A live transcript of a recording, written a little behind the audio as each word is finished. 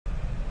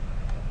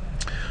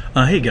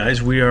Hey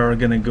guys, we are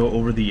going to go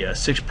over the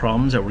 6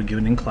 problems that were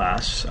given in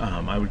class.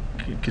 I would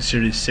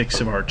consider these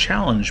 6 of our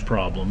challenge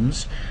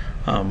problems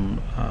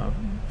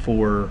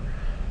for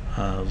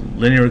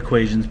linear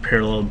equations,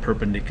 parallel and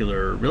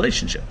perpendicular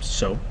relationships.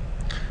 So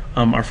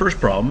our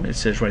first problem, it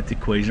says write the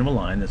equation of a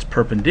line that's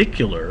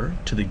perpendicular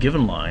to the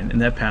given line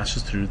and that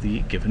passes through the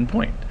given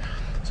point.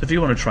 So if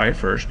you want to try it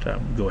first,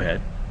 go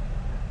ahead.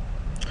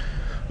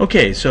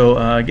 Okay, so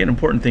again,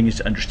 important thing is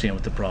to understand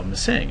what the problem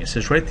is saying. It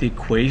says write the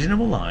equation of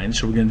a line,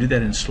 so we're going to do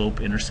that in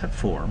slope-intercept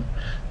form,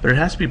 but it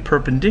has to be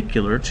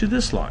perpendicular to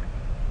this line,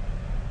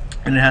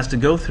 and it has to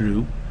go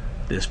through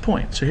this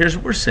point. So here's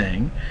what we're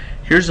saying.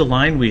 Here's the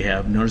line we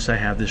have. Notice I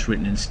have this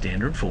written in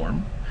standard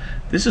form.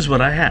 This is what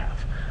I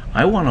have.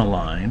 I want a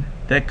line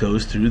that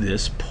goes through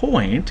this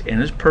point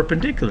and is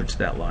perpendicular to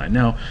that line.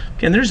 Now,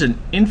 again, there's an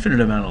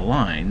infinite amount of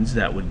lines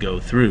that would go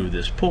through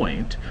this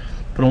point,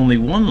 but only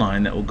one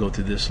line that will go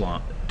through this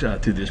line,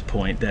 through this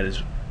point that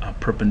is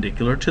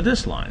perpendicular to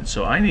this line.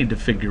 So I need to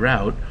figure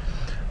out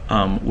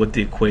what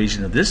the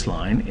equation of this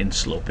line in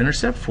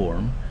slope-intercept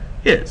form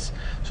is.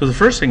 So the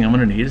first thing I'm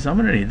going to need is I'm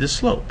going to need the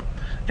slope.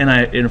 And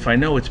if I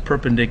know it's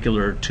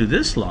perpendicular to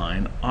this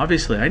line,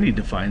 obviously I need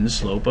to find the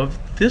slope of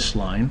this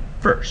line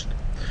first.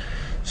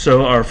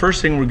 So our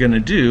first thing we're going to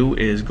do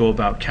is go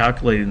about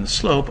calculating the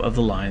slope of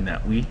the line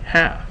that we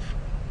have.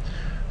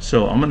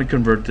 So I'm going to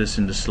convert this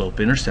into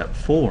slope-intercept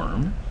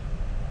form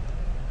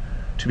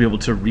to be able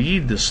to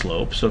read the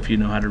slope. So if you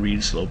know how to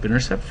read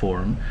slope-intercept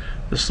form,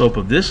 the slope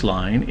of this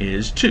line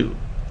is 2.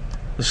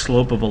 The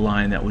slope of a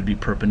line that would be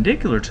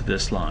perpendicular to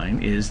this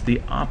line is the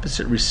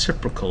opposite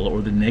reciprocal,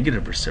 or the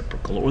negative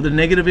reciprocal, or the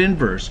negative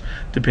inverse,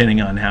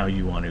 depending on how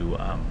you want to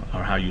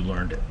or how you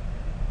learned it.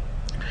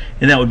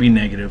 And that would be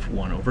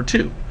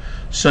 -1/2.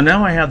 So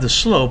now I have the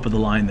slope of the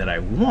line that I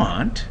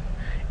want,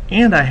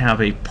 and I have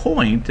a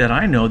point that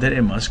I know that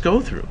it must go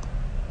through.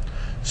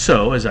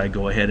 So as I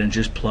go ahead and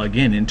just plug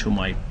into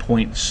my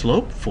point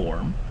slope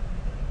form,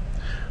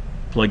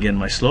 plug in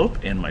my slope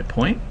and my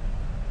point,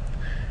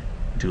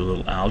 do a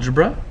little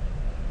algebra,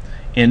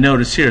 and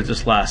notice here at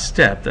this last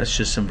step, that's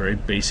just some very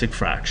basic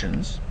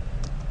fractions,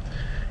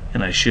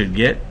 and I should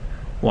get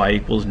y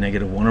equals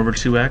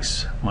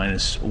 -1/2x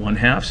minus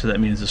 1/2. So that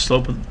means the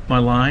slope of my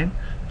line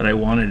that I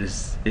wanted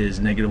is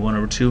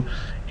 -1/2,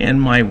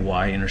 and my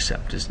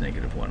y-intercept is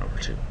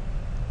 -1/2.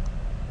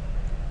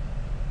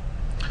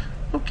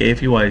 Okay,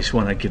 if you guys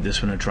want to give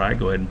this one a try,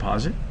 go ahead and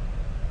pause it.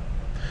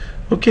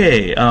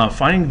 Okay,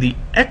 finding the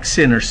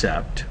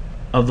x-intercept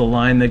of the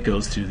line that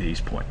goes through these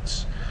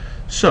points.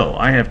 So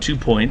I have 2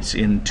 points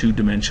in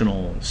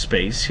 2-dimensional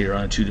space here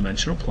on a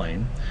 2-dimensional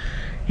plane,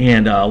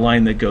 and a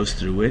line that goes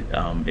through it,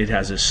 it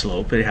has a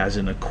slope, it has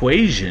an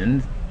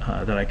equation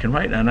that I can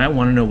write, and I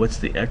want to know what's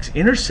the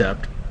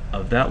x-intercept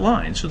of that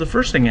line. So the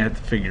first thing I have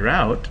to figure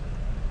out,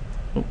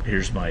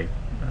 here's my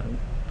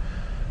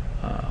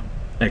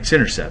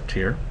x-intercept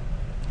here,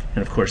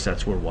 and of course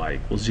that's where y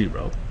equals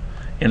 0,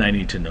 and I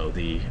need to know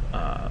the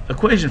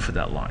equation for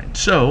that line.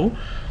 So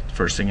the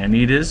first thing I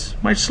need is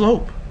my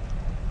slope.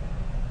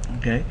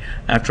 Okay,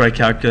 after I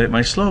calculate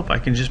my slope, I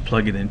can just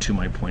plug it into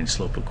my point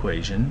slope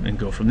equation and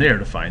go from there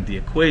to find the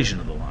equation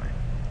of the line.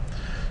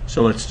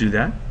 So let's do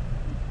that.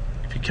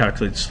 If you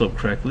calculate the slope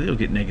correctly, you'll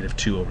get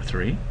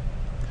 -2/3.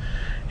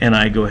 And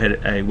I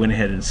went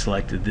ahead and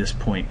selected this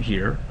point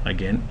here,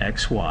 again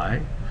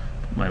xy,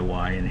 put my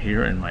y in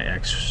here and my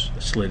x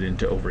slid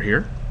into over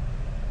here.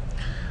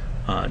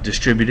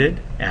 Distributed,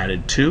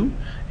 added 2,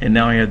 and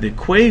now I have the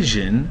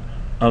equation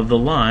of the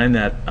line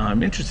that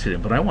I'm interested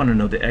in, but I want to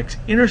know the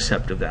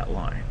x-intercept of that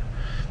line.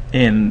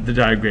 And the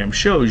diagram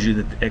shows you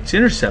that the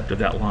x-intercept of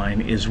that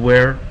line is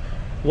where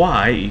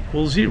y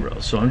equals 0.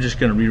 So I'm just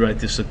going to rewrite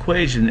this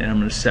equation, and I'm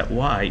going to set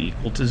y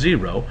equal to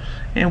 0,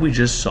 and we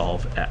just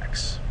solve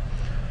x.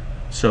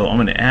 So I'm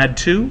going to add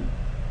 2,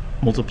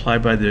 multiply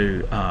by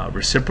the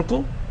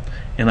reciprocal,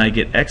 and I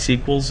get x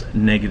equals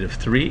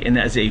 -3, and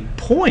as a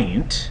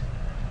point,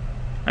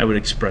 I would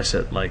express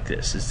it like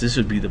this. This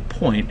would be the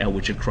point at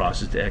which it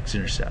crosses the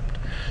x-intercept.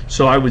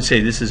 So I would say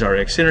this is our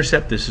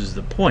x-intercept, this is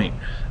the point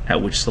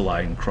at which the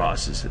line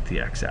crosses at the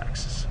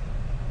x-axis.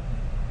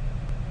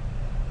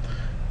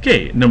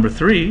 Okay, number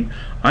 3,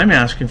 I'm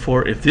asking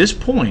for if this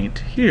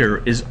point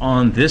here is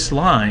on this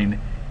line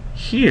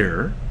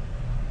here,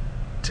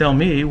 tell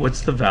me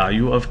what's the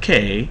value of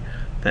k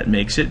that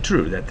makes it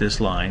true that this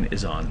line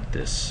is on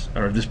this,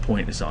 or this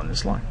point is on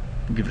this line.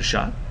 Give it a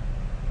shot.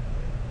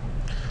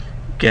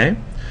 Okay,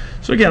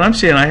 so again, I'm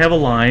saying I have a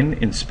line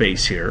in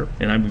space here,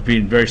 and I'm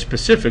being very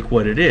specific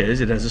what it is.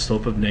 It has a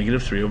slope of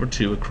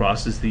 -3/2. It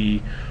crosses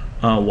the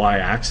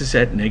y-axis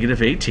at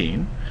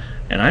 -18,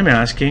 and I'm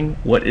asking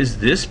what is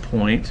this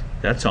point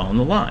that's on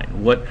the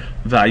line? What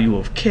value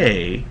of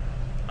k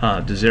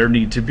does there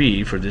need to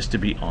be for this to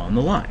be on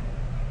the line?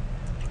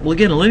 Well,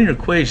 again, a linear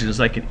equation is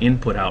like an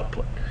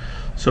input-output.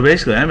 So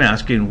basically, I'm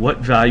asking what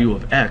value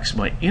of x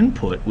my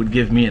input would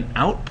give me an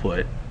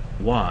output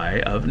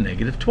y of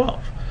 -12.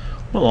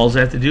 Well, all I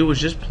have to do is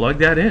just plug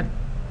that in.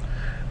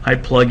 I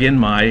plug in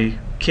my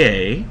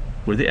k,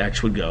 where the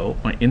x would go,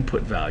 my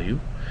input value,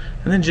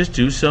 and then just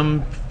do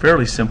some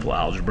fairly simple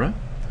algebra.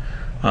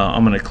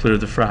 I'm going to clear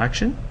the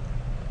fraction,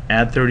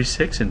 add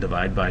 36 and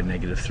divide by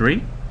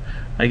 -3.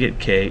 I get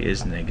k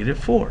is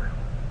 -4.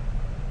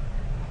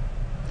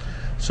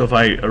 So if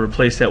I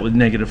replace that with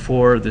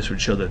 -4, this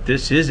would show that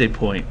this is a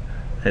point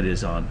that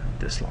is on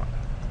this line.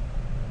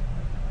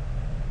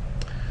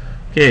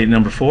 Okay,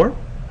 number 4.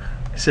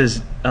 It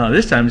says,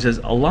 this time it says,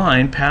 a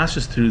line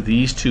passes through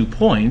these 2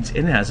 points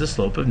and has a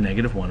slope of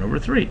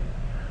 -1/3.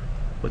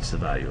 What's the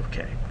value of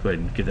k? Go ahead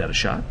and give that a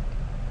shot.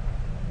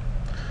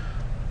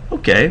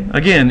 Okay,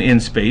 again, in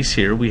space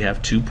here we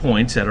have 2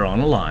 points that are on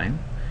a line,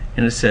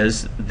 and it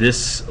says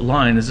this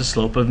line is a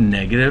slope of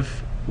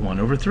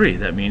 -1/3.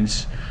 That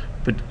means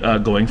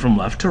going from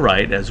left to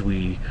right as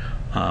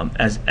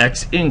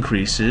x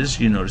increases,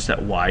 you notice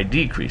that y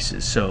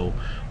decreases. So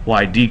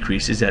y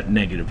decreases at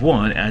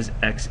 -1 as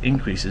x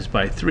increases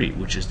by 3,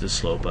 which is the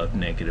slope of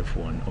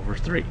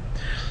 -1/3.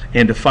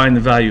 And to find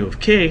the value of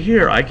k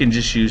here, I can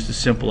just use the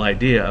simple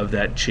idea of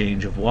that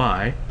change of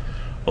y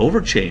over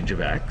change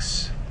of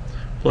x,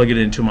 plug it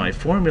into my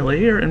formula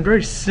here, and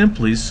very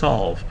simply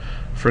solve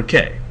for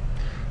k.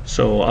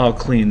 So I'll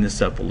clean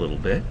this up a little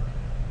bit.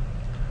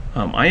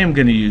 I am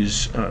going to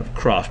use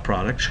cross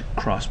product,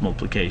 cross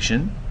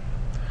multiplication.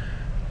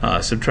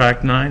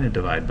 Subtract 9 and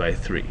divide by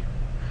 3.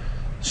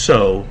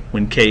 So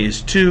when k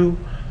is 2,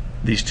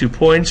 these 2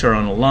 points are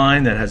on a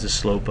line that has a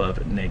slope of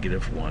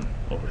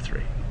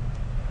 -1/3.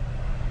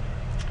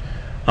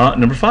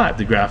 Number 5,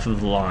 the graph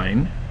of the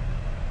line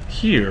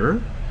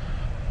here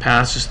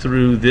passes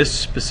through this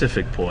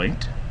specific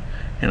point,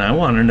 and I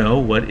want to know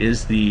what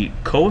is the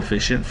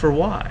coefficient for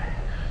y.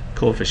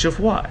 Coefficient of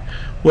y.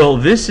 Well,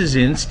 this is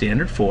in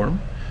standard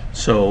form,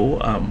 so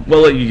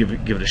we'll let you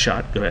give it a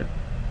shot. Go ahead.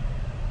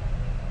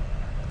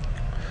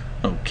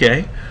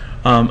 Okay.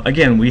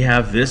 Again, we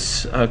have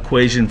this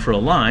equation for a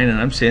line, and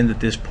I'm saying that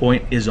this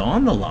point is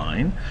on the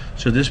line,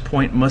 so this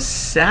point must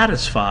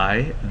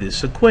satisfy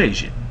this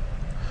equation.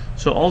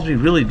 So all we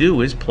really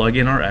do is plug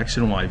in our x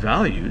and y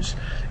values,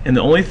 and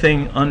the only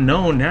thing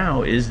unknown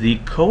now is the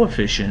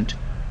coefficient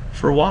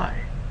for y.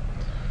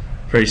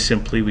 Very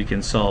simply, we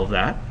can solve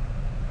that.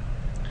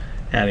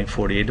 Adding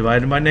 48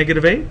 divided by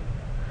 -8,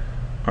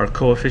 our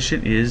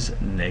coefficient is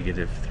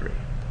 -3.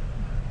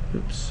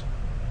 Oops.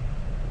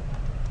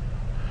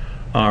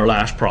 Our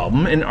last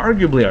problem, and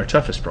arguably our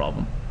toughest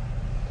problem,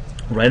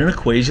 write an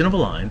equation of a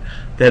line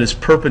that is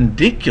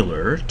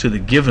perpendicular to the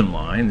given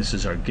line. This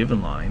is our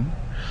given line,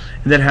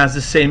 and that has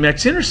the same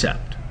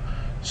x-intercept.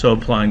 So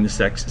applying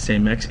this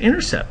same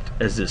x-intercept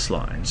as this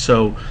line.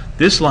 So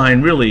this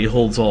line really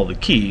holds all the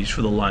keys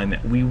for the line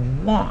that we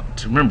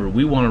want. Remember,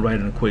 we want to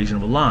write an equation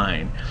of a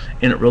line,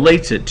 and it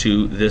relates it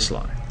to this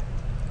line.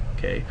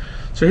 Okay,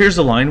 so here's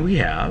the line we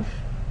have,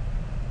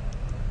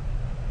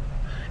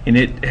 and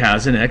it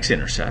has an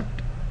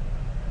x-intercept.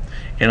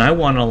 And I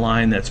want a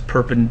line that's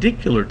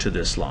perpendicular to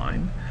this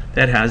line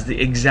that has the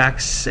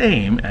exact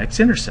same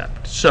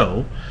x-intercept.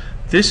 So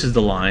this is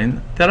the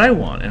line that I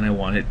want, and I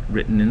want it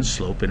written in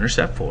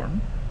slope-intercept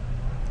form.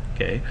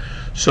 Okay,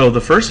 so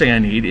the first thing I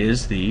need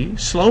is the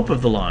slope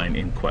of the line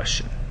in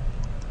question.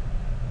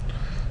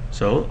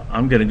 So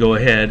I'm going to go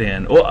ahead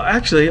and, oh,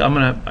 actually,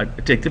 I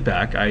take it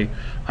back.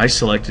 I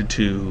selected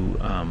to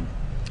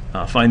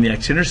find the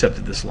x-intercept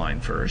of this line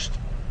first,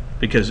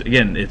 because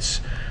again, it's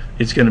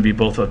going to be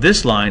both of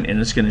this line, and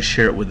it's going to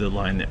share it with the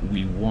line that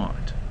we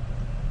want.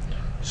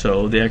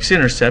 So the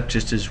x-intercept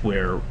just is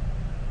where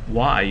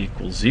y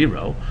equals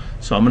 0.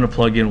 So I'm going to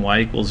plug in y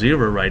equals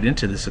 0 right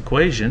into this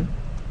equation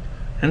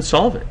and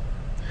solve it.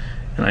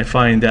 And I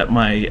find that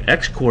my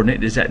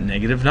x-coordinate is at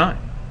 -9.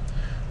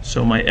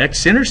 So my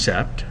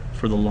x-intercept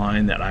for the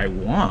line that I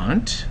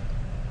want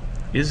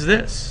is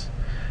this.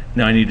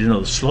 Now I need to know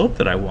the slope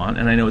that I want,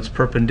 and I know it's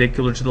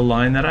perpendicular to the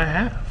line that I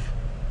have.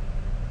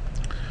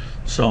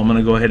 So I'm going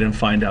to go ahead and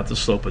find out the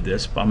slope of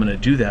this, but I'm going to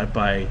do that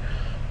by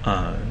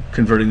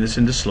converting this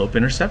into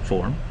slope-intercept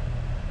form.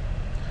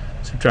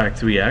 Subtract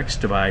 3x,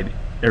 divide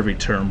every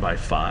term by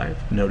 5,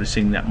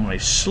 noticing that my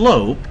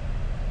slope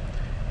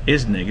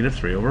is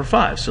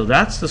 -3/5. So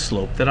that's the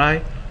slope that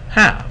I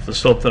have. The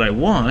slope that I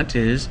want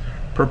is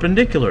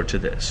perpendicular to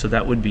this, so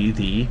that would be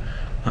the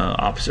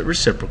opposite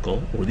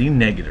reciprocal, or the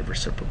negative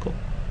reciprocal,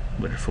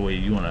 whatever way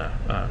you want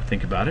to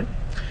think about it,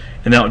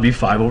 and that would be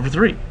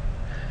 5/3.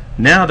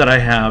 Now that I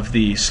have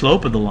the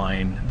slope of the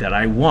line that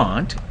I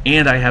want,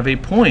 and I have a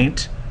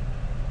point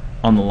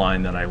on the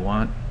line that I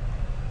want,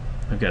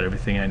 I've got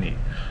everything I need.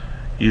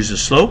 Use the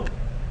slope,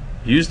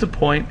 use the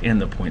point,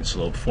 and the point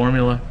slope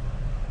formula.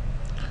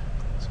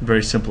 Some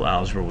very simple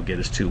algebra will get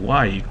us to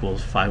y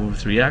equals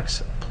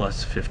 5/3x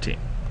plus 15.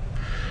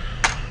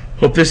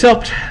 Hope this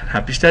helped.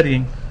 Happy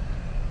studying.